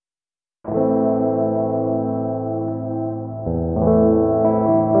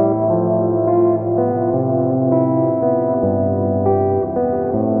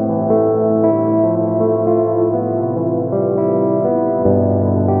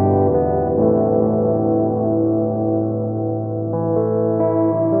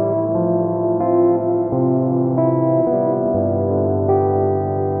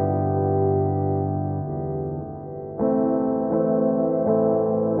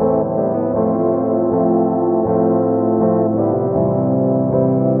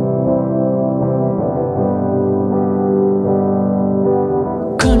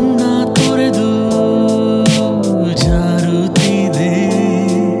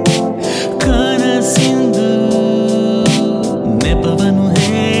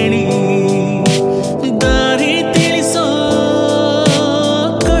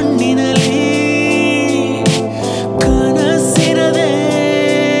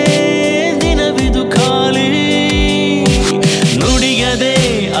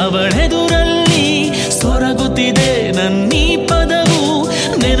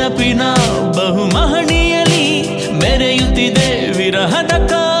ವಿರಹದ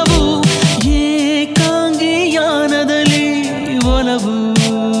ಕಾವು ಏಕಾಂಗಿಯಾನದಲ್ಲಿ ಒಲವು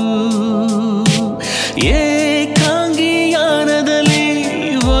ಏಕಾಂಗಿಯಾನದಲ್ಲಿ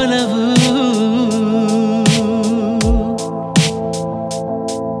ಒಲವು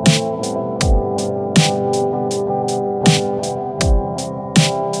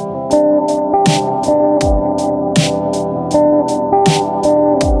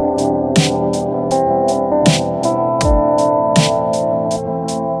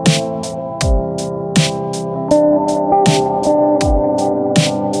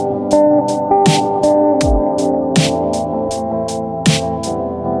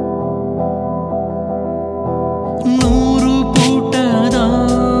ನೂರು ಪುಟದ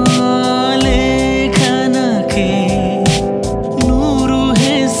ಲೇಖನಕ್ಕೆ ನೂರು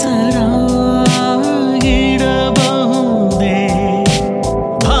ಹೆಸರಾಗಿಡಬಹುದೇ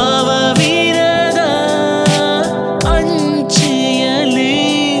ಭಾವವಿರದ ಅಂಚೆಯಲ್ಲಿ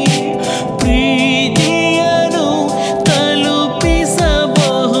ಪ್ರೀತಿಯನ್ನು ತಲುಪಿಸಬಹುದೇ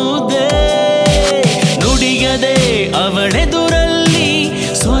ನುಡಿಯದೆ ಅವಳೆದುರಲ್ಲಿ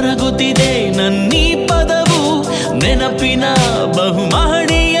ಸೊರಗುತ್ತಿದೆ ನನ್ನೀ ಪದವು ನೆನಪಿನ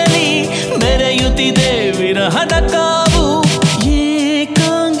ಬಹುಮಹಡಿಯಲಿ ಮೆರೆಯುತ್ತಿದೆ ವಿರಹದ ಕಾವು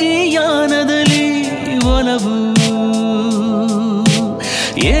ಏಕಾಂಗಿಯಾನದಲ್ಲಿ ಒಲವು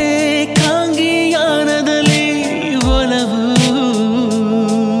ಏಕಾಂಗಿಯಾನದಲ್ಲಿ ಒಲವು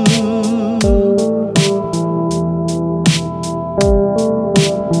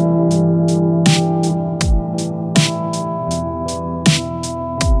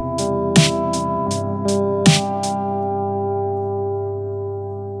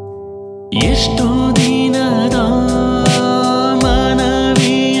ಎಷ್ಟೋ ದಿನದ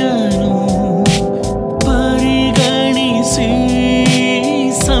ಮನವಿಯನು ಪರಿಗಣಿಸಿ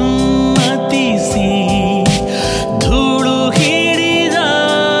ಸಮ್ಮತಿಸಿ ಧೂಳು ಹಿಡಿದ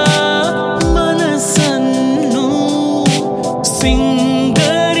ಮನಸ್ಸನ್ನು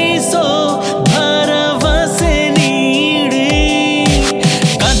ಸಿಂಗರಿಸೋ ಭರವಸೆ ನೀಡಿ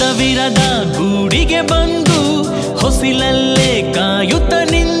ಕದವಿರದ ಗೂಡಿಗೆ ಬಂದು ಹೊಸಿಲಲ್ಲೇ ಕಾಯುತ್ತ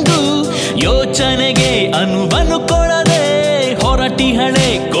ನಿಂದು ಯೋಚನೆಗೆ ಅನುವನು